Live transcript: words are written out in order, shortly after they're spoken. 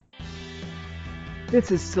This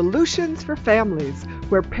is Solutions for Families,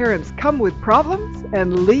 where parents come with problems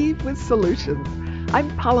and leave with solutions.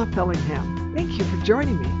 I'm Paula Fellingham. Thank you for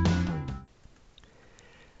joining me.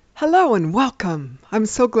 Hello and welcome. I'm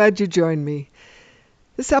so glad you joined me.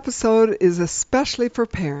 This episode is especially for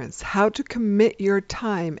parents, how to commit your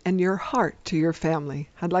time and your heart to your family.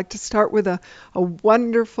 I'd like to start with a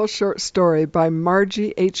wonderful short story by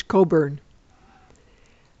Margie H. Coburn.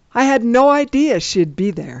 I had no idea she'd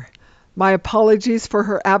be there. My apologies for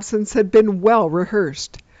her absence had been well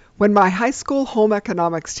rehearsed. When my high school home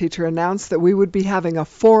economics teacher announced that we would be having a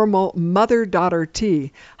formal mother-daughter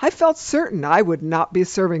tea, I felt certain I would not be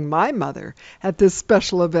serving my mother at this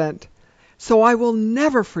special event. So I will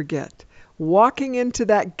never forget walking into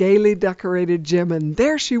that gaily decorated gym, and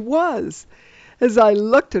there she was. As I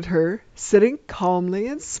looked at her, sitting calmly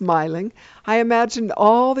and smiling, I imagined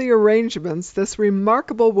all the arrangements this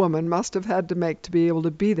remarkable woman must have had to make to be able to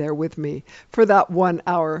be there with me for that 1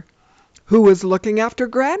 hour. Who was looking after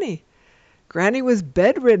Granny? Granny was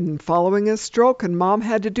bedridden following a stroke, and Mom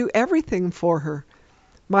had to do everything for her.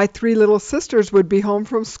 My 3 little sisters would be home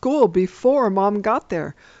from school before Mom got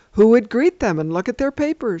there. Who would greet them and look at their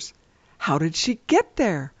papers? How did she get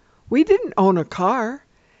there? We didn't own a car.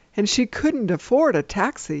 And she couldn't afford a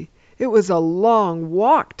taxi. It was a long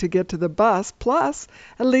walk to get to the bus, plus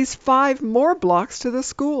at least 5 more blocks to the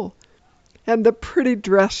school. And the pretty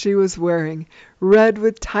dress she was wearing, red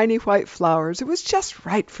with tiny white flowers, it was just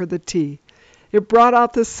right for the tea. It brought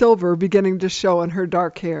out the silver beginning to show in her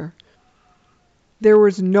dark hair. There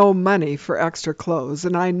was no money for extra clothes,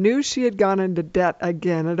 and I knew she had gone into debt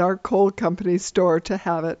again at our coal company store to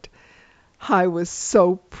have it. I was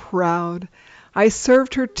so proud. I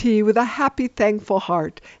served her tea with a happy, thankful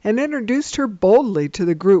heart and introduced her boldly to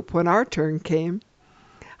the group when our turn came.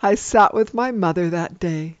 I sat with my mother that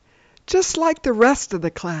day, just like the rest of the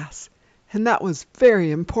class, and that was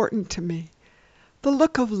very important to me. The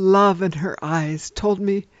look of love in her eyes told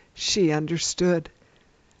me she understood.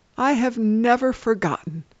 I have never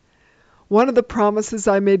forgotten. One of the promises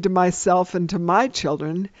I made to myself and to my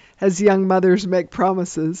children, as young mothers make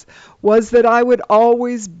promises, was that I would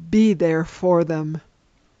always be there for them.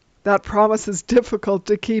 That promise is difficult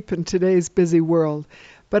to keep in today's busy world,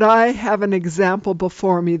 but I have an example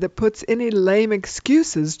before me that puts any lame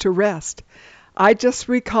excuses to rest. I just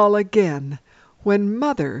recall again when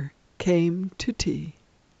Mother came to tea.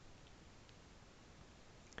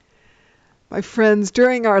 My friends,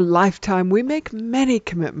 during our lifetime, we make many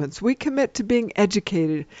commitments. We commit to being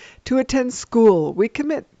educated, to attend school. We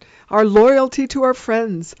commit our loyalty to our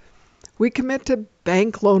friends. We commit to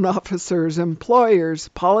bank loan officers, employers,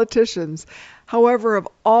 politicians. However, of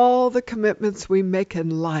all the commitments we make in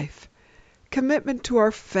life, commitment to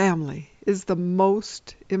our family is the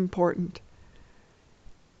most important.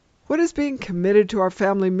 What does being committed to our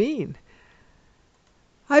family mean?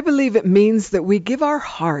 I believe it means that we give our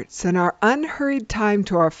hearts and our unhurried time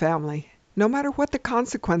to our family, no matter what the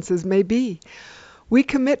consequences may be. We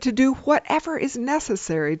commit to do whatever is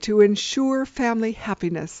necessary to ensure family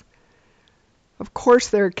happiness. Of course,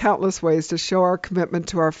 there are countless ways to show our commitment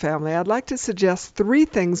to our family. I'd like to suggest 3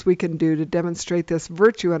 things we can do to demonstrate this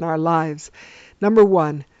virtue in our lives. Number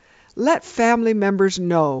 1, let family members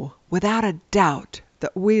know without a doubt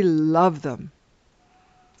that we love them.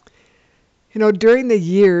 You know, during the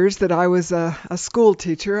years that I was a school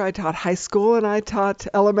teacher, I taught high school and I taught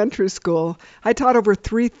elementary school. I taught over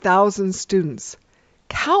 3,000 students.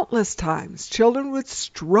 Countless times, children would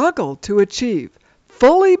struggle to achieve,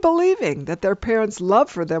 fully believing that their parents' love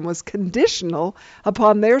for them was conditional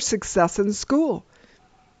upon their success in school.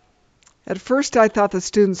 At first, I thought the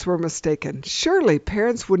students were mistaken. Surely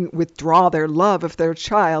parents wouldn't withdraw their love if their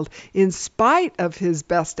child, in spite of his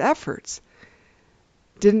best efforts,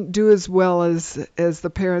 didn't do as well as the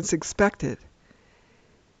parents expected.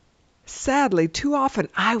 Sadly, too often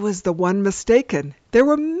I was the one mistaken. There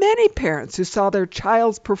were many parents who saw their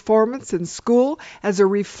child's performance in school as a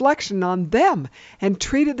reflection on them and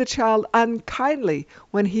treated the child unkindly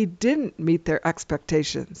when he didn't meet their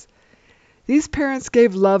expectations. These parents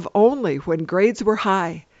gave love only when grades were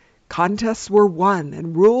high, contests were won,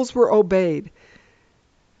 and rules were obeyed.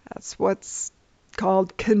 That's what's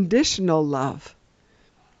called conditional love.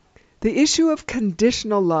 The issue of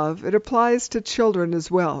conditional love, it applies to children as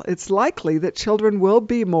well. It's likely that children will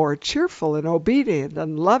be more cheerful and obedient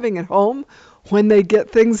and loving at home when they get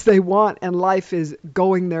things they want and life is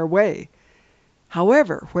going their way.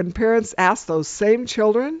 However, when parents ask those same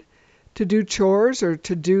children to do chores or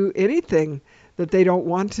to do anything that they don't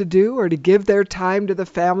want to do or to give their time to the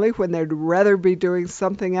family when they'd rather be doing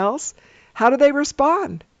something else, how do they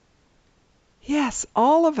respond? Yes,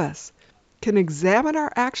 all of us. can examine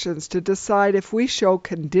our actions to decide if we show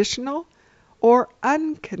conditional or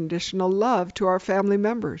unconditional love to our family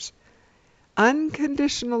members.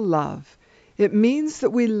 Unconditional love. It means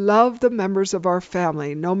that we love the members of our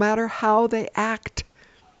family no matter how they act.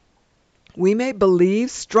 We may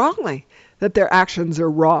believe strongly that their actions are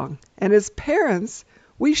wrong, and as parents,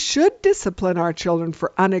 we should discipline our children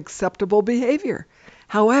for unacceptable behavior.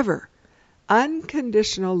 However,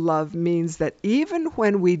 unconditional love means that even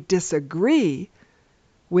when we disagree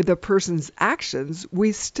with a person's actions,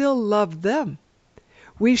 we still love them.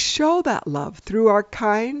 We show that love through our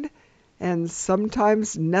kind and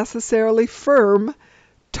sometimes necessarily firm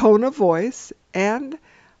tone of voice and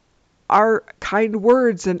our kind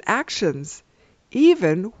words and actions,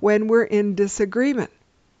 even when we're in disagreement.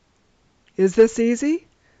 Is this easy?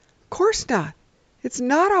 Of course not. It's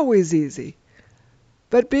not always easy.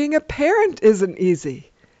 But being a parent isn't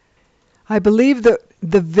easy. I believe that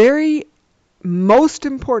the very most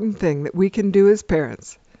important thing that we can do as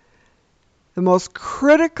parents, the most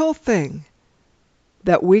critical thing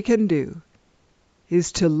that we can do,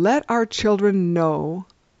 is to let our children know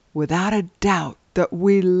without a doubt that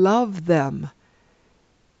we love them.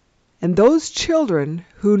 And those children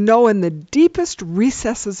who know in the deepest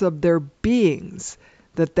recesses of their beings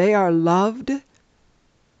that they are loved,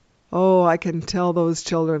 oh, I can tell those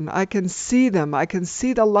children. I can see them. I can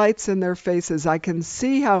see the lights in their faces. I can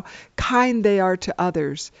see how kind they are to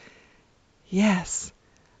others. Yes,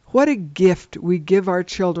 what a gift we give our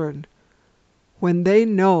children when they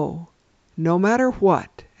know, no matter what,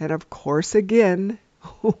 and of course again,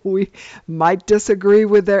 we might disagree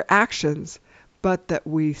with their actions, but that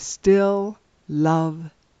we still love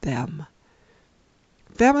them.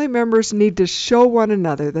 Family members need to show one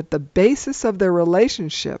another that the basis of their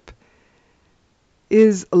relationship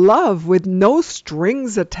is love with no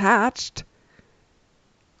strings attached.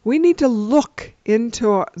 We need to look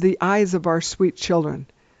into the eyes of our sweet children,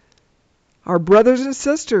 our brothers and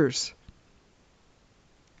sisters,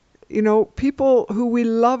 people who we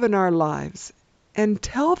love in our lives, and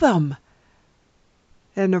tell them,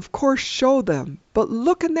 and of course show them, but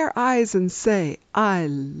look in their eyes and say, I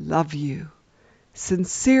love you,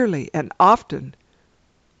 sincerely and often.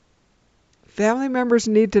 Family members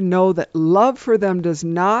need to know that love for them does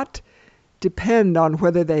not depend on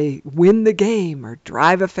whether they win the game or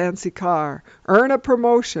drive a fancy car, earn a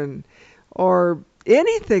promotion, or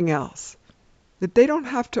anything else. That they don't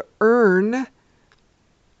have to earn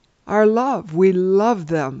our love. We love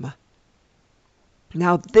them.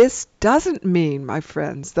 Now, this doesn't mean, my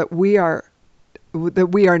friends, that we are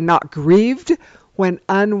not grieved when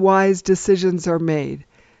unwise decisions are made.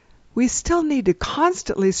 We still need to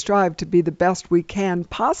constantly strive to be the best we can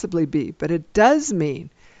possibly be, but it does mean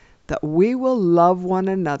that we will love one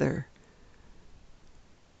another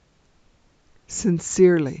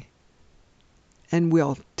sincerely, and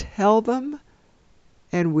we'll tell them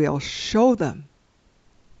and we'll show them.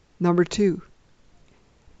 Number 2,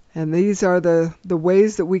 and these are the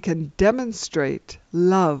ways that we can demonstrate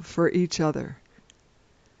love for each other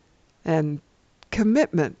and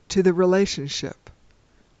commitment to the relationship.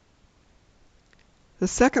 The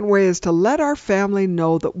second way is to let our family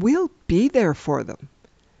know that we'll be there for them.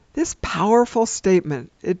 This powerful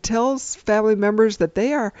statement, it tells family members that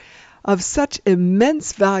they are of such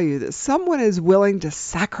immense value that someone is willing to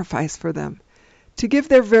sacrifice for them, to give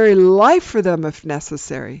their very life for them if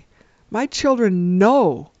necessary. My children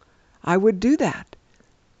know I would do that.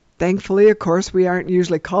 Thankfully, of course, we aren't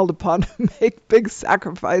usually called upon to make big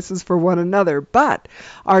sacrifices for one another, but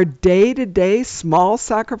are day-to-day small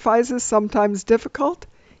sacrifices sometimes difficult?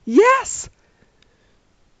 Yes!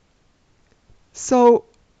 So,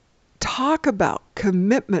 talk about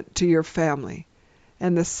commitment to your family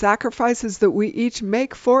and the sacrifices that we each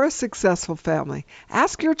make for a successful family.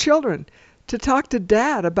 Ask your children to talk to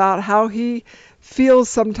Dad about how he feels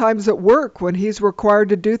sometimes at work when he's required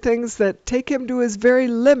to do things that take him to his very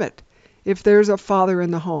limit if there's a father in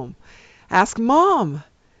the home. Ask Mom,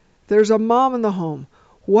 there's a mom in the home,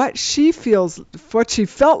 what she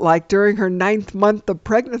felt like during her 9th month of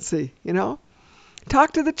pregnancy,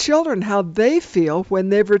 Talk to the children how they feel when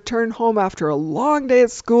they've returned home after a long day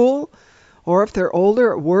at school, or if they're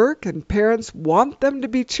older at work and parents want them to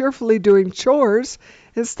be cheerfully doing chores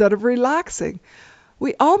instead of relaxing.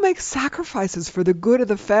 We all make sacrifices for the good of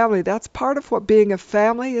the family. That's part of what being a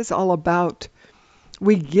family is all about.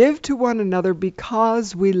 We give to one another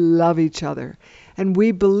because we love each other, and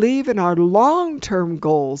we believe in our long-term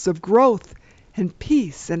goals of growth and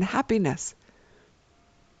peace and happiness.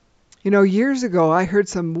 Years ago I heard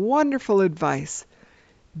some wonderful advice.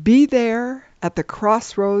 Be there at the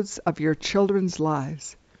crossroads of your children's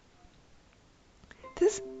lives.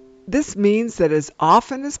 This this means that as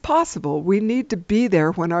often as possible, we need to be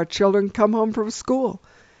there when our children come home from school.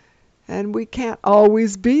 And we can't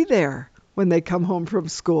always be there when they come home from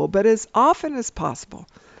school, but as often as possible.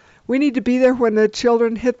 We need to be there when the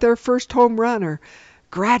children hit their first home run or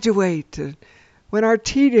graduate, and when our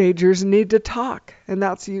teenagers need to talk, and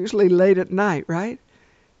that's usually late at night, right?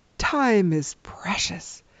 Time is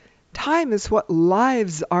precious. Time is what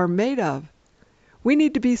lives are made of. We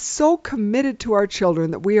need to be so committed to our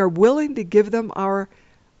children that we are willing to give them our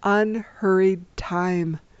unhurried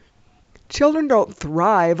time. Children don't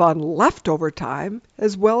thrive on leftover time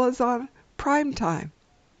as well as on prime time.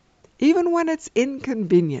 Even when it's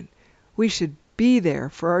inconvenient, we should be there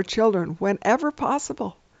for our children whenever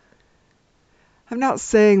possible. I'm not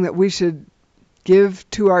saying that we should give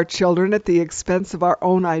to our children at the expense of our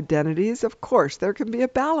own identities. Of course, there can be a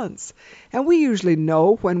balance. And we usually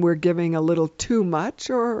know when we're giving a little too much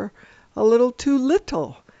or a little too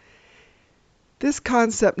little. This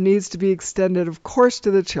concept needs to be extended, of course, to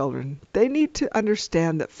the children. They need to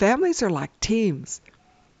understand that families are like teams.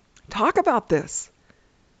 Talk about this.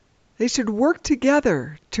 They should work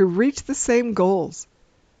together to reach the same goals.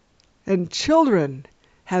 And children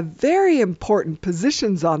have very important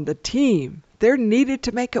positions on the team. They're needed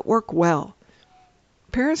to make it work well.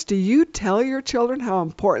 Parents, do you tell your children how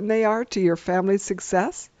important they are to your family's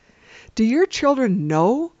success? Do your children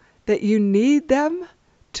know that you need them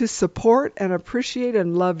to support and appreciate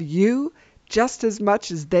and love you just as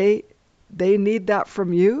much as they need that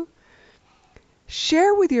from you?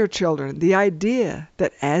 Share with your children the idea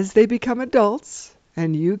that as they become adults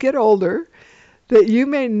and you get older, that you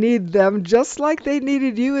may need them just like they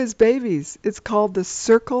needed you as babies. It's called the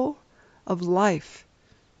circle of life.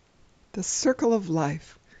 The circle of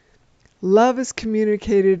life. Love is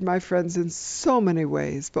communicated, my friends, in so many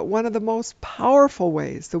ways, but one of the most powerful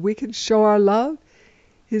ways that we can show our love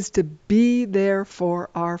is to be there for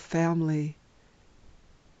our family.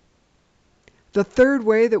 The third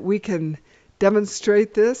way that we can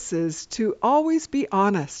demonstrate this is to always be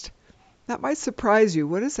honest. That might surprise you.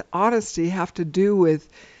 What does honesty have to do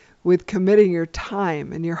with committing your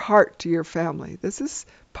time and your heart to your family? This is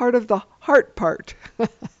part of the heart part.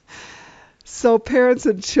 So parents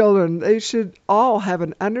and children, they should all have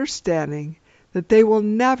an understanding that they will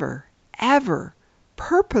never, ever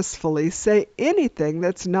purposefully say anything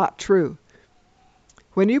that's not true.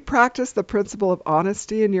 When you practice the principle of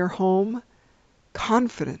honesty in your home,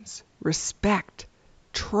 confidence, respect,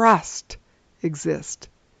 trust exist.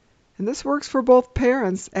 And this works for both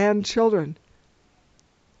parents and children.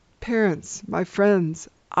 Parents, my friends,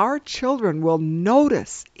 our children will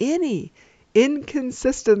notice any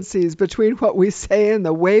inconsistencies between what we say and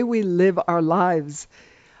the way we live our lives.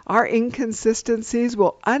 Our inconsistencies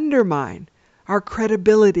will undermine our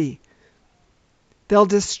credibility. They'll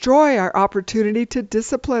destroy our opportunity to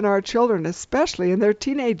discipline our children, especially in their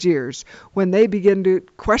teenage years when they begin to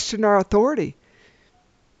question our authority.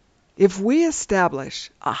 If we establish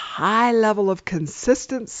a high level of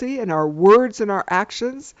consistency in our words and our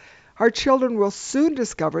actions, our children will soon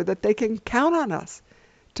discover that they can count on us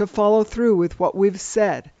to follow through with what we've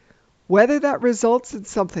said, whether that results in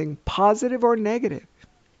something positive or negative.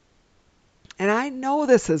 And I know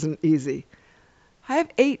this isn't easy. I have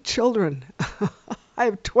 8 children. I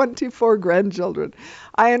have 24 grandchildren.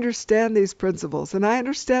 I understand these principles, and I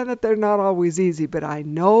understand that they're not always easy, but I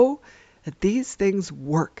know that these things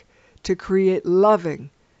work to create loving,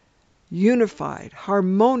 unified,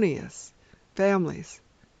 harmonious families.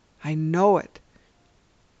 I know it.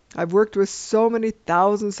 I've worked with so many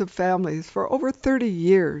thousands of families for over 30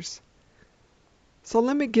 years. So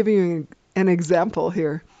let me give you an example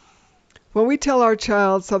here. When we tell our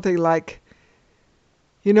child something like,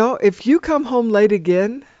 if you come home late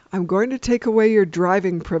again, I'm going to take away your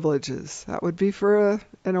driving privileges. That would be for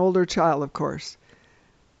an older child, of course,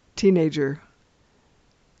 teenager.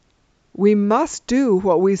 We must do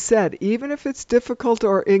what we said, even if it's difficult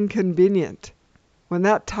or inconvenient. When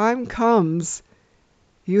that time comes,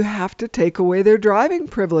 you have to take away their driving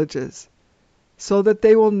privileges so that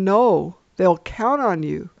they will know, they'll count on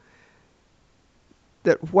you,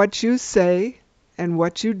 that what you say and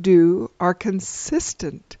what you do are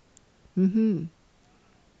consistent. On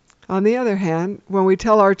the other hand, when we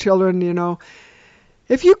tell our children,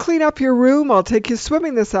 if you clean up your room, I'll take you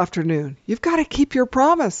swimming this afternoon. You've got to keep your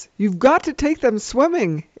promise. You've got to take them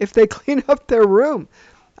swimming if they clean up their room.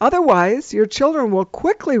 Otherwise, your children will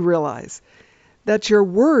quickly realize that your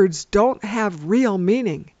words don't have real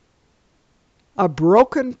meaning. A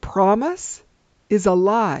broken promise is a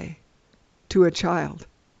lie to a child.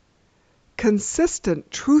 Consistent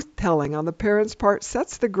truth-telling on the parents' part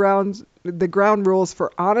sets the ground rules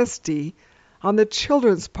for honesty on the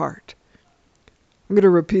children's part. I'm going to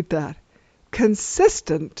repeat that.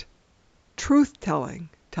 Consistent truth-telling,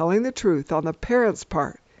 telling the truth on the parents'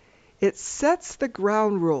 part, it sets the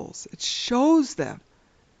ground rules. It shows them.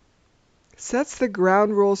 Sets the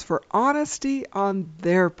ground rules for honesty on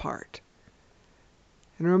their part.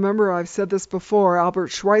 And remember, I've said this before, Albert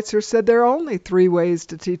Schweitzer said there are only 3 ways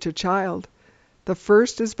to teach a child. The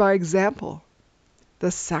first is by example. The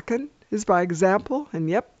second is by example. And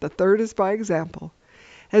yep, the third is by example.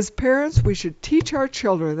 As parents, we should teach our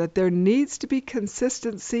children that there needs to be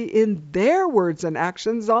consistency in their words and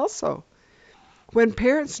actions also. When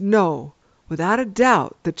parents know, without a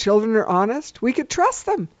doubt, that children are honest, we can trust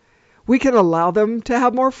them. We can allow them to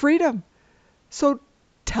have more freedom. So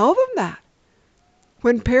tell them that.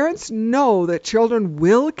 When parents know that children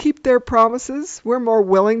will keep their promises, we're more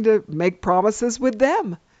willing to make promises with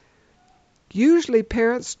them. Usually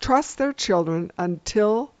parents trust their children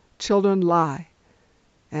until children lie.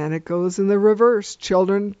 And it goes in the reverse.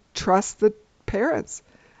 Children trust the parents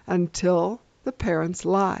until the parents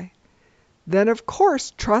lie. Then, of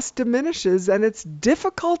course, trust diminishes and it's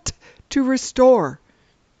difficult to restore.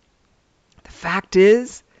 The fact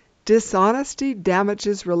is, dishonesty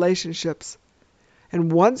damages relationships. And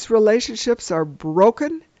once relationships are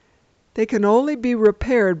broken, they can only be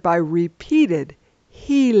repaired by repeated,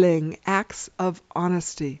 healing acts of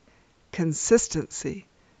honesty, consistency,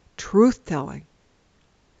 truth-telling.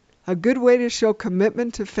 A good way to show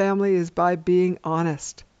commitment to family is by being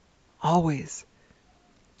honest, always.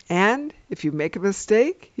 And if you make a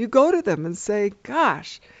mistake, you go to them and say,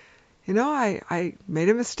 gosh, I made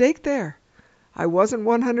a mistake there. I wasn't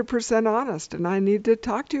 100% honest, and I need to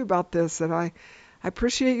talk to you about this, and I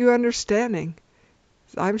appreciate you understanding.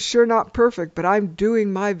 I'm sure not perfect, but I'm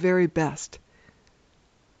doing my very best.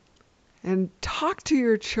 And talk to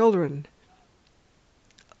your children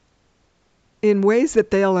in ways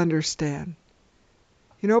that they'll understand.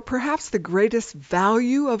 Perhaps the greatest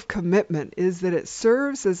value of commitment is that it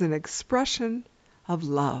serves as an expression of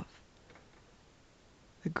love.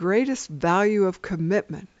 The greatest value of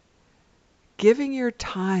commitment, giving your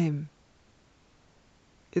time,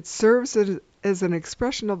 it serves as an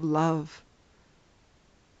expression of love.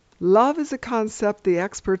 Love is a concept the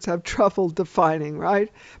experts have trouble defining,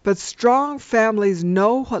 right? But strong families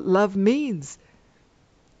know what love means.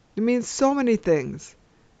 It means so many things.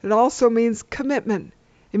 It also means commitment.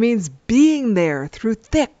 It means being there through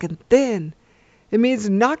thick and thin. It means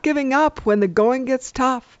not giving up when the going gets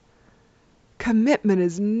tough. Commitment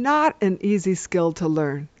is not an easy skill to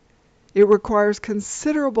learn. It requires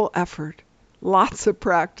considerable effort, lots of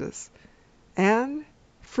practice, and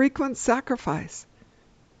frequent sacrifice.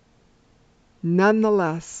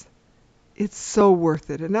 Nonetheless, it's so worth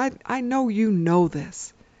it, and I know you know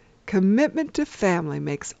this. Commitment to family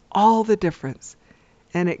makes all the difference,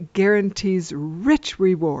 and it guarantees rich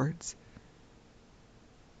rewards.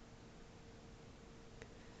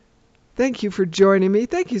 Thank you for joining me.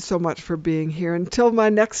 Thank you so much for being here. Until my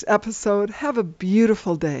next episode, have a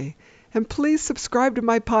beautiful day, and please subscribe to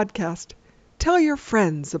my podcast. Tell your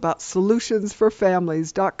friends about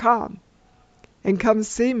solutionsforfamilies.com. And come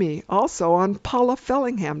see me also on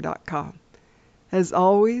paulafellingham.com. As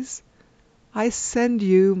always, I send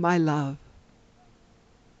you my love.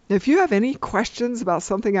 If you have any questions about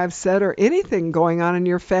something I've said or anything going on in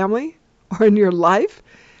your family or in your life,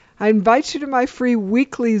 I invite you to my free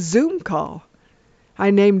weekly Zoom call.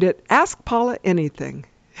 I named it Ask Paula Anything.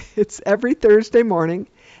 It's every Thursday morning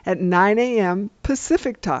at 9 a.m.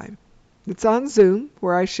 Pacific Time. It's on Zoom,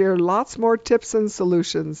 where I share lots more tips and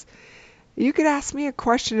solutions. You could ask me a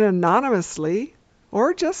question anonymously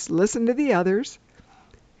or just listen to the others.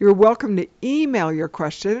 You're welcome to email your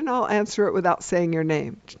question and I'll answer it without saying your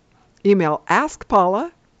name. Email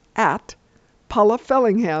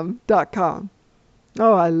askpaula@paulafellingham.com.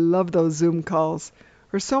 Oh, I love those Zoom calls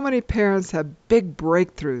where so many parents have big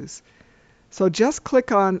breakthroughs. So just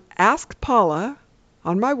click on Ask Paula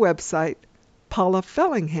on my website,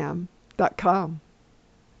 paulafellingham.com.